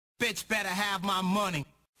bitch better have my money.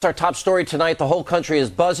 Our top story tonight, the whole country is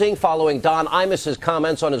buzzing following Don Imus's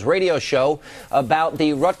comments on his radio show about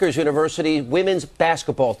the Rutgers University women's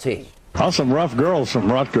basketball team. Oh, some rough girls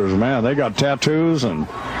from Rutgers, man. They got tattoos and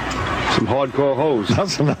some hardcore hoes.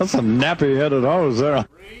 That's some nappy-headed hoes there.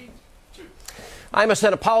 Imus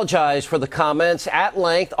then apologized for the comments at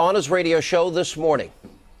length on his radio show this morning.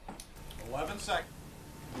 11 seconds.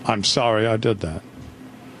 I'm sorry I did that.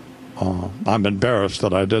 I'm embarrassed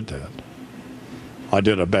that I did that. I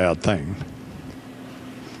did a bad thing,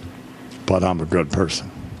 but I'm a good person.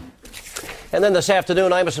 And then this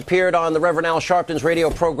afternoon, Imus appeared on the Reverend Al Sharpton's radio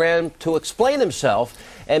program to explain himself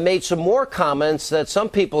and made some more comments that some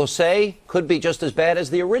people say could be just as bad as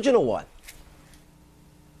the original one.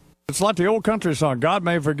 It's like the old country song, God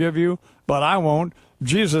may forgive you, but I won't.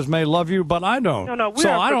 Jesus may love you, but I don't. So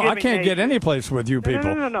I can't get any place with you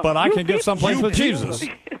people, but I can get someplace with Jesus.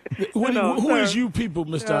 Who is you people,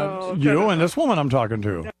 Mr. You and this woman I'm talking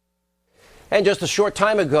to. And just a short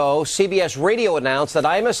time ago, CBS Radio announced that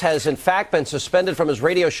Imus has in fact been suspended from his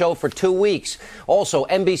radio show for 2 weeks. Also,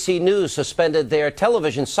 NBC News suspended their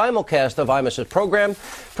television simulcast of Imus's program.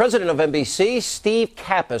 President of NBC, Steve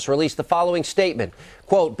Kappas, released the following statement.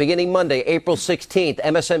 Quote, beginning Monday, April 16th,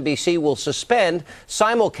 MSNBC will suspend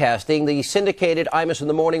simulcasting the syndicated Imus in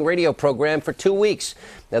the Morning radio program for 2 weeks.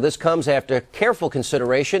 Now, this comes after careful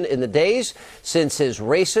consideration in the days since his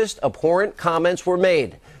racist, abhorrent comments were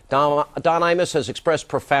made. Don Imus has expressed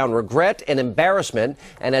profound regret and embarrassment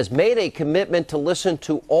and has made a commitment to listen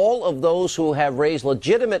to all of those who have raised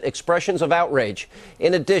legitimate expressions of outrage.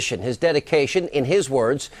 In addition, his dedication, in his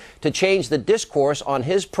words, to change the discourse on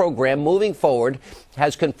his program moving forward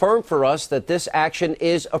has confirmed for us that this action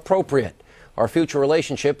is appropriate. Our future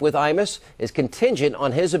relationship with Imus is contingent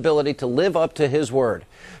on his ability to live up to his word.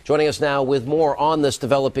 Joining us now with more on this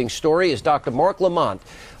developing story is Dr. Mark Lamont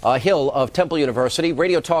Hill of Temple University,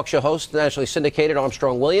 radio talk show host, nationally syndicated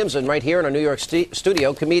Armstrong Williams, and right here in our New York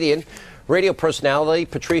studio, comedian, radio personality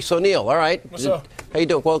Patrice O'Neill. All right. What's up? How you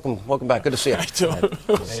doing? Welcome back. Good to see you. How you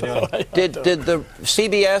doing? Did the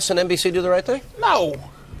CBS and NBC do the right thing? No.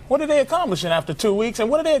 What are they accomplishing after 2 weeks? And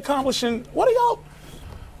what are they accomplishing? What are y'all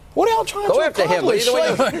trying to accomplish?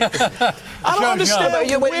 I don't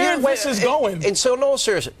understand where this is going. And so, in all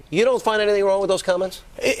seriousness, you don't find anything wrong with those comments?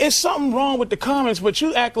 It's something wrong with the comments, but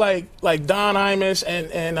you act like Don Imus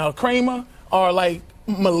and Kramer are like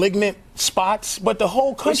malignant spots, but the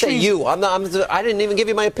whole country. You say you. I didn't even give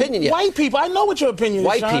you my opinion yet. White people. I know what your opinion is,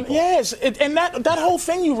 White John. people. Yes, and that whole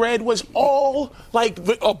thing you read was all like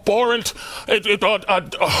abhorrent. That's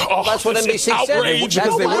what NBC said.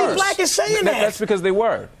 Nobody black is saying that. That's because they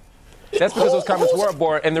were. That's because those comments were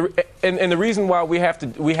abhorrent, and the reason why we have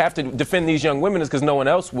to defend these young women is because no one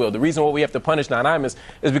else will. The reason why we have to punish Don Imus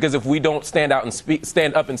is because if we don't stand up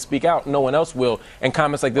and speak out, no one else will, and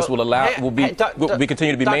comments like this will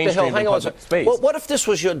continue to be mainstream in public space. Well, what if this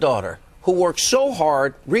was your daughter who worked so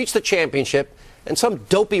hard, reached the championship, and some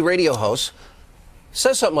dopey radio host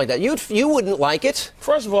says something like that? You wouldn't like it.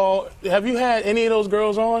 First of all, have you had any of those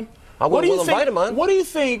girls on? I will invite them on. What do you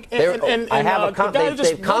think? They've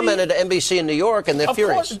commented to NBC in New York, and they're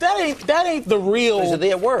furious. Of course, that ain't the real. Those are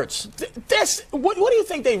their words. What do you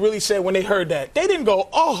think they really said when they heard that? They didn't go,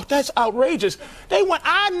 "Oh, that's outrageous." They went,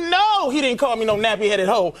 "I know he didn't call me no nappy-headed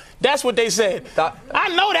hoe." That's what they said. I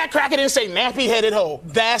know that cracker didn't say nappy-headed hoe.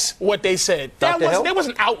 That's what they said. They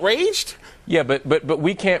wasn't outraged. Yeah, but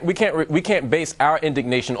we can't base our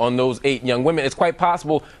indignation on those 8 young women. It's quite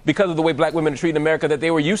possible because of the way black women are treated in America that they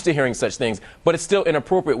were used to hearing such things. But it's still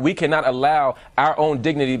inappropriate. We cannot allow our own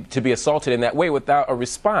dignity to be assaulted in that way without a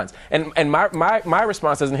response. And my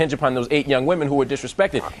response doesn't hinge upon those 8 young women who were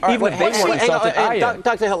disrespected. Even if they weren't insulted, I am.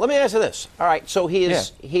 Dr. Hill, let me answer this. All right, so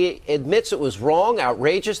he admits it was wrong,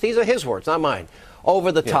 outrageous. These are his words, not mine.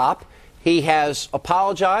 Over the top. He has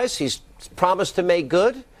apologized. He's promised to make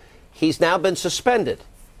good. He's now been suspended.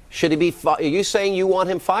 Should he be? Are you saying you want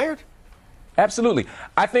him fired? Absolutely.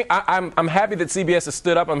 I think I'm happy that CBS has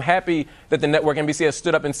stood up. I'm happy that the network NBC has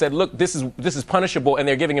stood up and said, look, this is punishable, and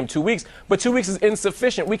they're giving him 2 weeks. But 2 weeks is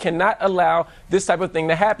insufficient. We cannot allow this type of thing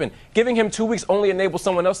to happen. Giving him 2 weeks only enables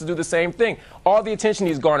someone else to do the same thing. All the attention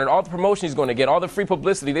he's garnered, all the promotion he's going to get, all the free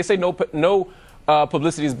publicity. They say no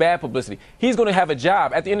publicity is bad publicity. He's going to have a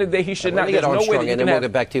job. At the end of the day, he should not. There's no way that you can have... We'll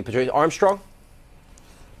get back to you, Patrice. Armstrong?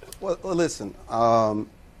 Well, listen.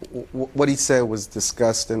 What he said was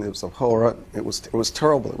disgusting. It was a horror. It was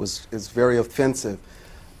terrible. It's very offensive.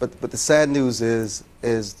 But the sad news is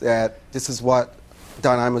that this is what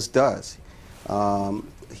Don Imus does.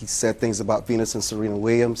 He said things about Venus and Serena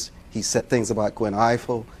Williams. He said things about Gwen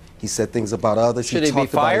Ifill. He said things about others. Should he be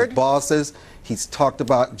fired? About his bosses. He's talked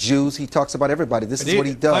about Jews. He talks about everybody. This is what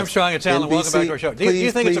he does. Armstrong, it's Alan. Welcome back to our show. Do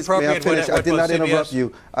you think it's appropriate? May I finish? I did not interrupt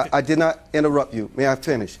you. I did not interrupt you. May I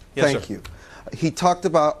finish? Yes, Thank you. He talked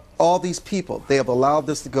about all these people. They have allowed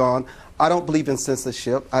this to go on. I don't believe in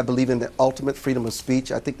censorship. I believe in the ultimate freedom of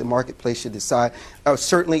speech. I think the marketplace should decide.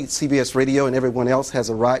 Certainly, CBS Radio and everyone else has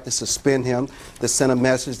a right to suspend him, to send a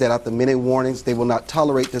message that after many warnings, they will not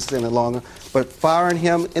tolerate this any longer. But firing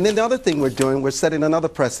him, and then the other thing we're doing, we're setting another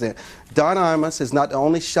precedent. Don Imus is not the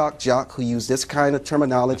only shock jock who used this kind of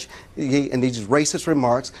terminology and these racist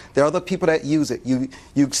remarks. There are other people that use it. You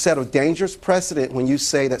set a dangerous precedent when you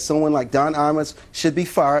say that someone like Don Imus should be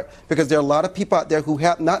fired, because there are a lot of people out there who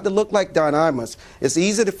happen not to look like Don Imus. It's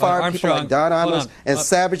easy to fire people like Don Imus and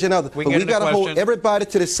Savage and others, but we got to hold everybody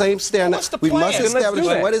to the same standard. We must establish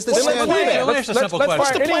what is the standard. Let's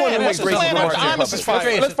fire anyone who makes racist remarks.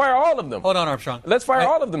 Let's fire all of them. Hold on, Armstrong. Let's fire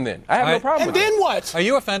all of them then. I have no problem with that. And then what? what? Are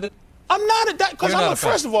you offended? I'm not at that, because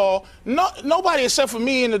first of all, nobody except for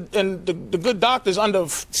me and the good doctors under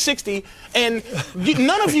 60, and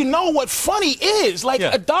none of you know what funny is. Like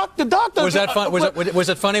a doctor. Was that fun? Was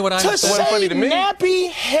it funny what I said? To say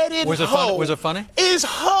nappy-headed hoe was it funny? Is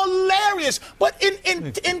hilarious, but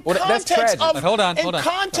in context of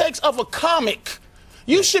context of a comic.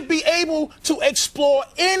 You should be able to explore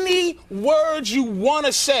any words you want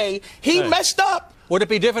to say. He messed up. Would it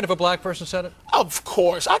be different if a black person said it? Of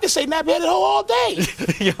course. I could say nappy-headed hoe all day.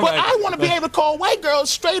 But I want to be able to call white girls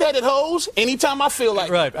straight-headed hoes anytime I feel like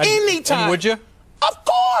it. Anytime. And would you? Of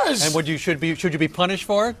course. And should you be punished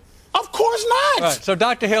for it? Of course not. Right. So,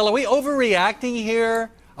 Dr. Hill, are we overreacting here?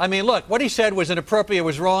 I mean, look, what he said was inappropriate,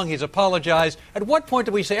 was wrong, he's apologized. At what point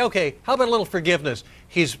do we say, okay, how about a little forgiveness?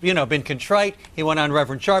 He's, been contrite. He went on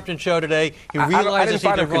Reverend Sharpton's show today. He realizes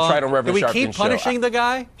he did wrong. Do we keep punishing the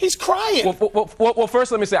guy? He's crying. Well,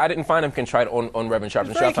 first let me say I didn't find him contrite on Reverend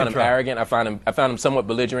Sharpton's show. I found him arrogant. I found him somewhat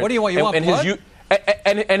belligerent. What do you want? You want blood?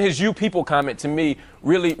 And his "you people" comment to me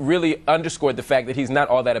really underscored the fact that he's not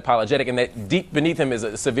all that apologetic, and that deep beneath him is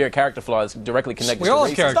a severe character flaw that's directly connected to racism. We all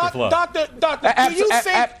have character flaws. Doctor, do you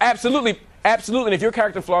think... Absolutely. And if your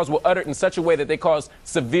character flaws were uttered in such a way that they cause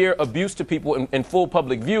severe abuse to people in full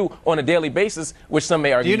public view on a daily basis, which some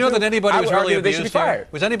may argue, do you know that anybody was really abused they should be fired. Here?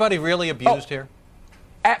 Was anybody really abused here?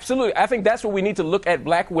 Absolutely. I think that's where we need to look at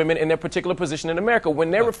black women in their particular position in America.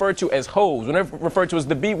 When they're referred to as hoes, when they're referred to as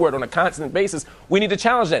the B word on a constant basis, we need to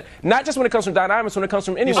challenge that. Not just when it comes from Don Imus, when it comes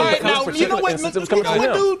from anyone. All right, now, you know what,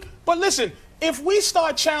 dude? But listen, if we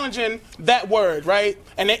start challenging that word, right,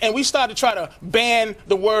 and we start to try to ban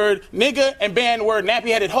the word nigger and ban the word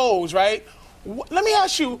nappy-headed hoes, right, let me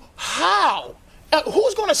ask you, how?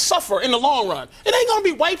 Who's going to suffer in the long run? It ain't going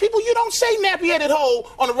to be white people. You don't say nappy-headed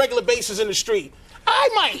hoe on a regular basis in the street. I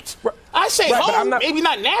might. I say hoe, maybe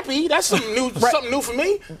not nappy. That's something new, something new for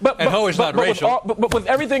me. And hoe is not racial. But with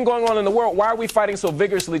everything going on in the world, why are we fighting so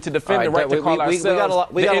vigorously to defend the right to call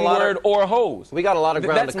ourselves the N-word or hoes? We got a lot of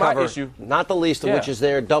ground to cover. That's my issue. Not the least of which is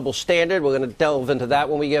their double standard. We're going to delve into that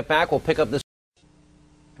when we get back. We'll pick up this.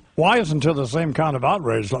 Why isn't there the same kind of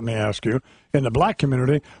outrage, let me ask you, in the black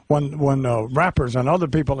community when rappers and other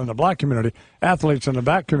people in the black community, athletes in the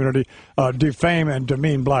black community, defame and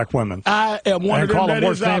demean black women? I am one of them call them that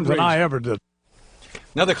worse is names than I ever did.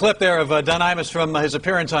 Another clip there of Don Imus from his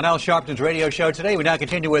appearance on Al Sharpton's radio show today. We now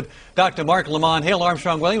continue with Dr. Mark Lamont Hill.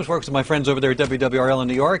 Armstrong Williams works with my friends over there at WWRL in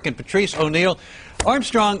New York, and Patrice O'Neill.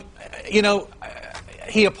 Armstrong,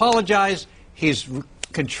 he apologized. He's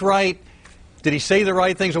contrite. Did he say the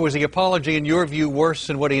right things, or was the apology, in your view, worse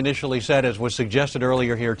than what he initially said, as was suggested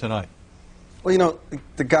earlier here tonight? Well,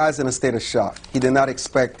 the guy's in a state of shock. He did not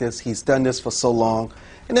expect this. He's done this for so long.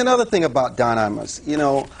 And another thing about Don Imus,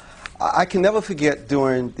 I can never forget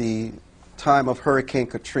during the time of Hurricane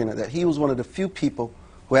Katrina that he was one of the few people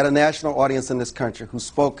who had a national audience in this country who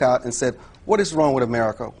spoke out and said, what is wrong with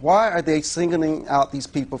America? Why are they singling out these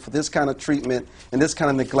people for this kind of treatment and this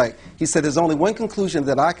kind of neglect? He said, there's only one conclusion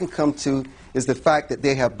that I can come to, is the fact that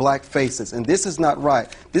they have black faces, and this is not right.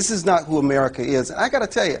 This is not who America is. And I got to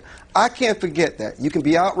tell you, I can't forget that. You can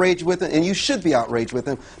be outraged with him, and you should be outraged with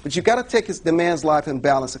him, but you got to take the man's life in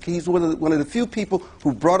balance. Okay? He's one of the few people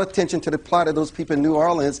who brought attention to the plight of those people in New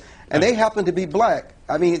Orleans, and they happen to be black.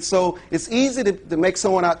 I mean, so it's easy to make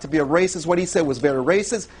someone out to be a racist. What he said was very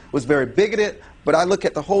racist, was very bigoted, but I look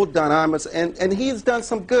at the whole Don Imus, and he's done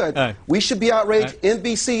some good. We should be outraged.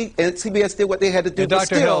 NBC and CBS did what they had to do, but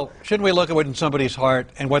Dr. Hill, shouldn't we look at what's in somebody's heart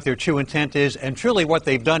and what their true intent is, and truly what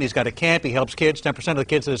they've done? He's got a camp. He helps kids. 10% of the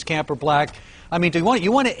kids at his camp are black. I mean,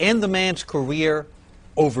 you want to end the man's career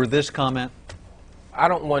over this comment? I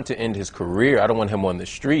don't want to end his career. I don't want him on the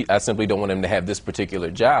street. I simply don't want him to have this particular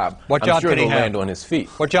job. What job can he have? Land on his feet.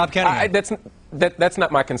 What job can he have? That's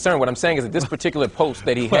not my concern. What I'm saying is that this particular post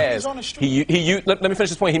that he has, let me finish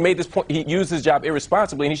this point. He made this point. He used his job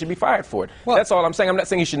irresponsibly, and he should be fired for it. Well, that's all I'm saying. I'm not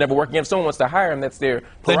saying he should never work again. If someone wants to hire him, that's their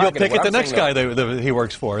prerogative. Then you'll pick at the next guy that he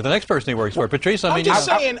works for, the next person he works for. Patrice, I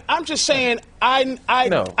mean, I'm just saying.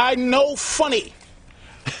 I know funny,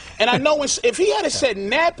 and I know if he had said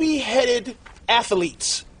nappy-headed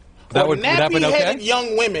athletes or nappy-headed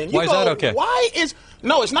young women, why is that okay? Why is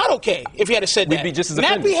no? It's not okay. If he had said that, we'd be just as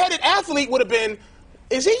offended. Nappy-headed athlete would have been.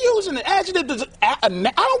 Is he using an adjective? I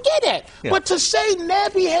don't get that. Yeah. But to say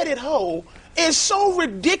nappy-headed hoe is so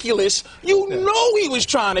ridiculous. You know he was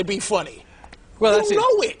trying to be funny. Well, you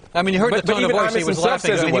know it. I mean, you heard the tone of voice. He was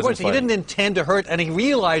laughing. I mean, he didn't intend to hurt, and he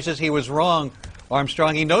realizes he was wrong.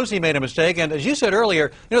 Armstrong, he knows he made a mistake, and as you said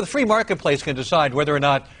earlier, you know, the free marketplace can decide whether or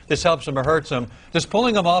not this helps him or hurts him. Just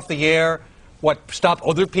pulling him off the air, stop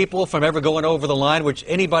other people from ever going over the line, which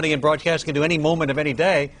anybody in broadcast can do any moment of any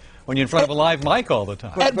day when you're in front of a live mic all the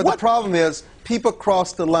time. But the problem is, people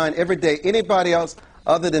cross the line every day. Anybody else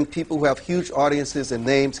other than people who have huge audiences and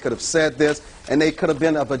names could have said this, and they could have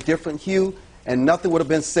been of a different hue, and nothing would have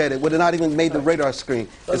been said. It would have not even made the radar screen.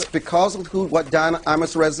 It's because of what Don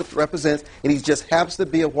Imus represents, and he just happens to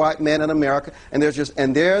be a white man in America. And they're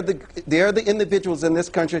the individuals in this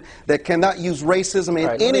country that cannot use racism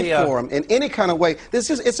in any forum, in any kind of way.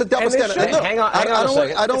 It's a double standard. Look, hang on a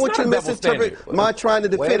second. I don't want you to misinterpret my trying to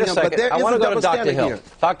defend him, but there is a double standard here.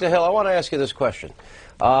 Dr. Hill, I want to ask you this question.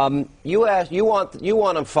 You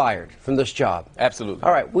want him fired from this job. Absolutely.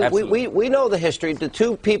 All right. We know the history. The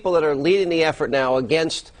two people that are leading the effort now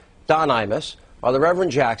against Don Imus are the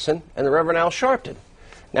Reverend Jackson and the Reverend Al Sharpton.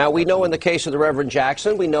 Now, we know in the case of the Reverend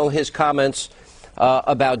Jackson, we know his comments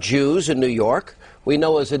about Jews in New York. We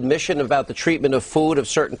know his admission about the treatment of food of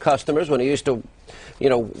certain customers when he used to,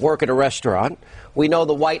 work at a restaurant. We know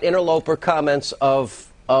the white interloper comments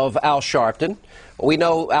of Al Sharpton. We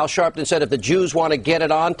know Al Sharpton said if the Jews want to get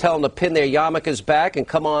it on, tell them to pin their yarmulkes back and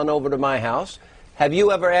come on over to my house. Have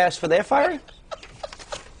you ever asked for their firing?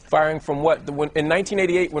 Firing from what? In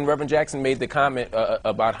 1988, when Reverend Jackson made the comment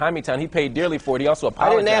about Hannity, he paid dearly for it. He also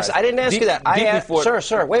apologized. I didn't ask you that. I asked,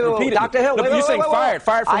 sir, wait, Dr. Hill, wait, you're saying fired.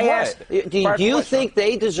 Fired from what? Do you think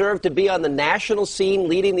they deserve to be on the national scene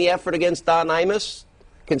leading the effort against Don Imus,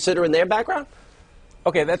 considering their background?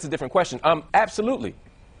 Okay, that's a different question. Absolutely.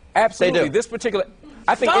 Absolutely. This particular...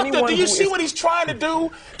 I think Doctor, do you see what he's trying to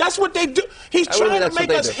do? That's what they do. He's trying to make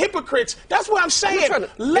us hypocrites. That's what I'm saying.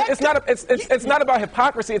 It's not about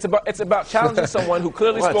hypocrisy. It's about challenging someone who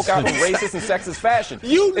clearly spoke out in racist and sexist fashion.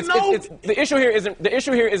 The issue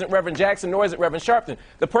here isn't Reverend Jackson, nor is it Reverend Sharpton.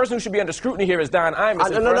 The person who should be under scrutiny here is Don Imus.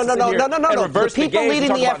 No. The people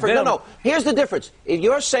leading the effort. No. Here's the difference. If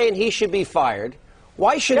you're saying he should be fired,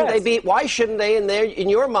 why shouldn't they be? Why shouldn't they, in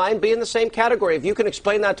your mind, be in the same category? If you can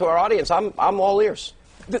explain that to our audience, I'm all ears.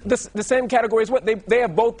 The same category is what they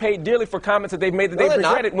have both paid dearly for comments that they've made that they've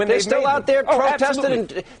regretted when they're still out there protesting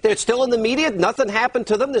and they're still in the media. Nothing happened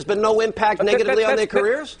to them. There's been no impact negatively on their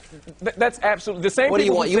careers. That's absolutely the same. What do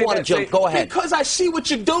you want? You want to jump? Go ahead. Because I see what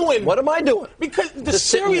you're doing. What am I doing? Because the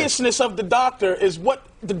seriousness of the doctor is what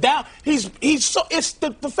the down. He's so. It's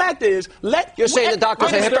the fact is you're saying the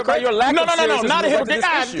doctor's a hypocrite. No, not a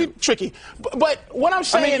hypocrite. Tricky. But what I'm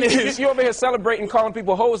saying is you're over here celebrating, calling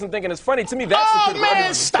people hoes and thinking it's funny. To me, that's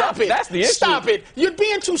man, stop it. That's the issue. Stop it. You're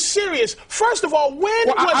being too serious. First of all, when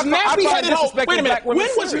was nappy-headed hoe? Wait a minute. When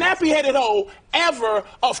was nappy-headed hoe ever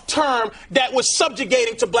a term that was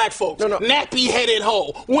subjugating to black folks? No. Nappy-headed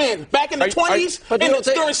hoe. When? Back in the 20s?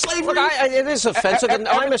 During slavery? Look, it is offensive, and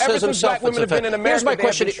Imus says himself it's offensive. Here's my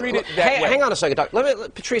question. Hang on a second, Doctor.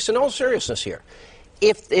 Patrice, in all seriousness here,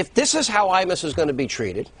 if this is how Imus is going to be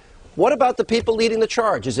treated, what about the people leading the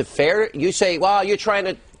charge? Is it fair? You say, well, you're trying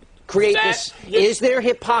to create this. Is there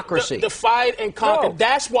hypocrisy? Divide and conquer. No.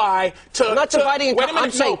 That's why I'm not dividing and conquer.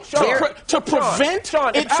 I'm saying to prevent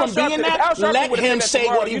it from being that, let him say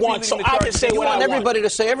what he wants so I can say what I want. You want everybody to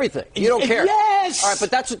say everything. You don't care. Yes. All right,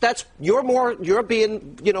 but you're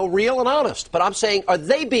being, real and honest. But I'm saying, are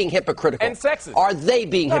they being hypocritical? And sexist. Are they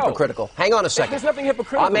being hypocritical? Hang on a second. There's nothing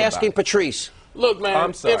hypocritical I'm asking Patrice. Look,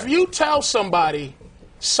 man, if you tell somebody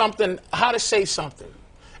something, how to say something,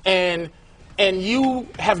 and you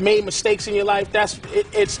have made mistakes in your life,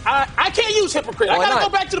 I can't use hypocrite. I got to go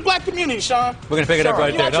back to the black community, Sean. We're going to pick it up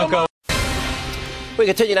right there. Don't go. We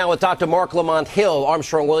continue now with Dr. Mark Lamont Hill,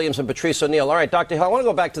 Armstrong Williams, and Patrice O'Neill. All right, Dr. Hill, I want to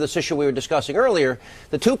go back to this issue we were discussing earlier.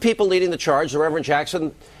 The two people leading the charge, the Reverend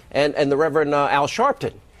Jackson and the Reverend Al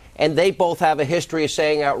Sharpton, and they both have a history of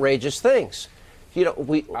saying outrageous things. You know,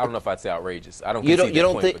 I don't know if I'd say outrageous. I don't. You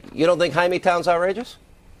don't think Jaime Town's outrageous?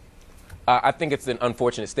 I think it's an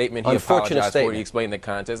unfortunate statement. He apologized for it. He explained the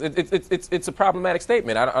context. It's a problematic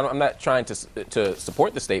statement. I'm not trying to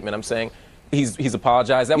support the statement. I'm saying he's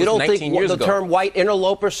apologized. That was 19 years ago. You don't think the term white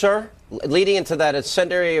interloper, sir, leading into that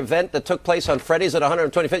incendiary event that took place on Freddy's at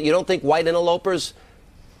 125th, you don't think white interlopers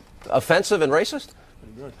offensive and racist?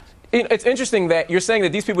 It's interesting that you're saying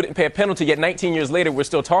that these people didn't pay a penalty, yet 19 years later we're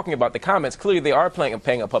still talking about the comments. Clearly they are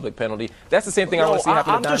paying a public penalty. That's the same thing I want to see happen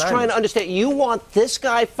to Don Imus. I'm just trying to understand. You want this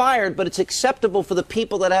guy fired, but it's acceptable for the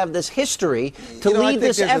people that have this history to lead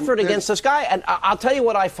this effort against this guy. And I'll tell you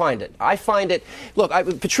what I find it. Look,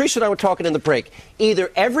 Patrice and I were talking in the break. Either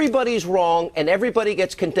everybody's wrong and everybody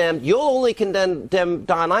gets condemned. You'll only condemn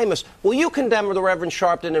Don Imus. Will you condemn the Reverend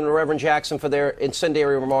Sharpton and the Reverend Jackson for their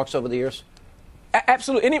incendiary remarks over the years?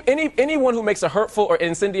 Absolutely. Anyone who makes a hurtful or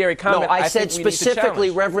incendiary comment, no, I said specifically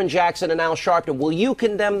Reverend Jackson and Al Sharpton. Will you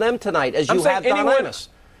condemn them tonight as you have Don Imus?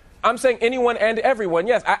 I'm saying anyone and everyone.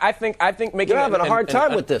 Yes, I think making. You're having a hard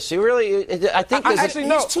time with this. You really. I think actually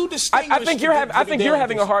no. Too distinguished. I think you're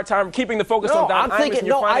having a hard time keeping the focus on Don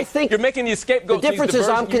Imus. I think you're making the scapegoat. The difference is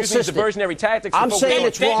I'm consistent. Diversionary tactics. I'm saying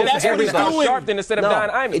it's wrong for everybody. Sharpton instead of Don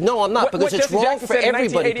Imus. No, I'm not, because it's wrong for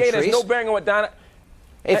everybody. It has no bearing on what Don.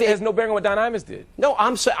 It has no bearing on what Don Imus did. No,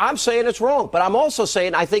 I'm saying it's wrong. But I'm also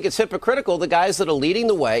saying I think it's hypocritical. The guys that are leading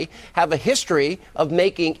the way have a history of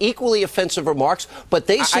making equally offensive remarks, but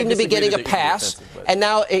they seem to be getting a pass. And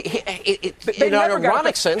now, in an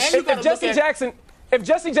ironic sense, if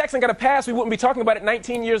Jesse Jackson got a pass, we wouldn't be talking about it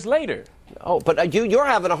 19 years later. Oh, but you're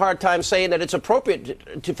having a hard time saying that it's appropriate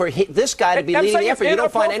for this guy to be leading the effort. You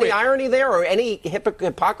don't find any irony there or any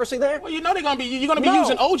hypocrisy there? Well, you know you're going to be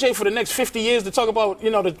using OJ for the next 50 years to talk about,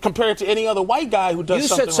 to compare it to any other white guy who does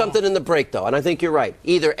something. You said something in the break, though, and I think you're right.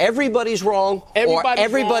 Either everybody's wrong or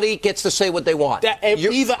everybody gets to say what they want.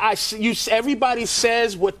 Everybody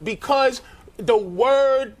says what, because the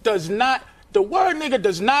word nigga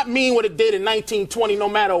does not mean what it did in 1920, no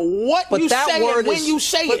matter what you say and when you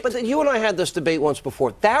say it. But you and I had this debate once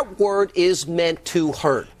before. That word is meant to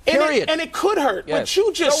hurt. Period. And it could hurt. Yes. But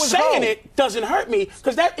you just saying it doesn't hurt me,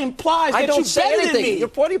 because that implies that you're better than me.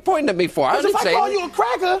 What are you pointing at me for? Because if I call you a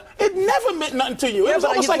cracker, it never meant nothing to you. It was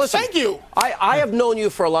almost like, thank you. I have known you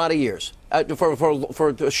for a lot of years. For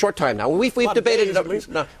a short time now. We've debated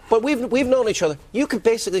it, but we've known each other. You could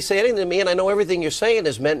basically say anything to me, and I know everything you're saying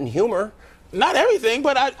is meant in humor. Not everything,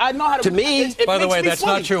 but I know how to. To me, it by the way, that's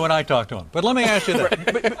funny. not true when I talk to him. But let me ask you this: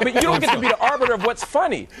 but you don't get to be the arbiter of what's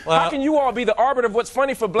funny. Well, how can you all be the arbiter of what's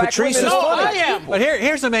funny for black women? No, I am. But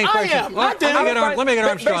here's the main question. Let me get Armstrong back in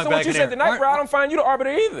here. Based on what you said tonight, bro, I don't find you the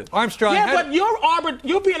arbiter either. Armstrong. Yeah, but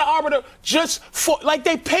you're being an arbiter just for, like,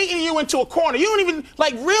 they painting you into a corner. You don't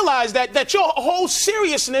even realize that your whole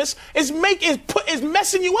seriousness is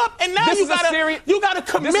messing you up, and now you gotta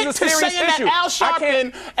commit to saying that Al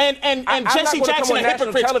Sharpton and Jesse Jackson are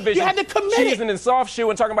hypocrites. You had to commit it. Cheesing and soft shoe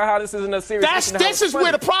and talking about how this isn't a serious issue. This is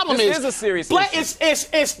where the problem is. This is a serious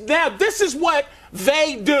issue. Now, this is what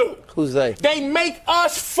they do. Who's they? They make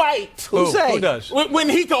us fight. Who's they? Who does? When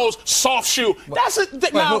he goes soft shoe. That's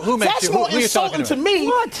more insulting to me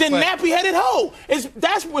than nappy-headed hoe.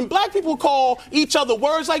 That's when black people call each other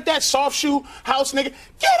words like that, soft shoe, house nigga.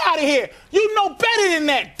 Get out of here. You know better than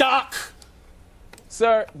that, Doc.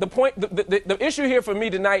 Sir, the issue here for me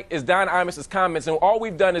tonight is Don Imus's comments, and all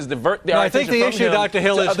we've done is divert the I think the issue, Dr.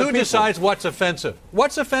 Hill, is who decides what's offensive.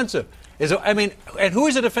 What's offensive? And who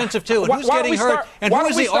is it offensive to? And who's getting hurt? And who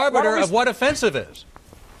is the arbiter of what offensive is?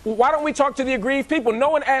 Why don't we talk to the aggrieved people? No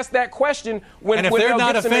one asked that question when And if they're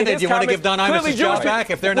not offended, you want to give Don Imus his job back?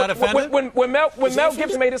 If they're not offended? When Mel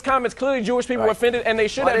Gibson made his comments, clearly Jewish people were offended, and they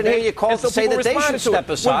should have been. I didn't hear you call to say that they should step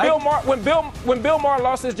aside. When Bill Maher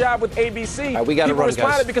lost his job with ABC, people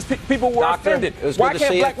responded because people were offended. Why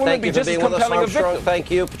can't black women be just as compelling a victim? Thank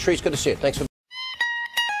you. Patrice, good to see you. Thanks for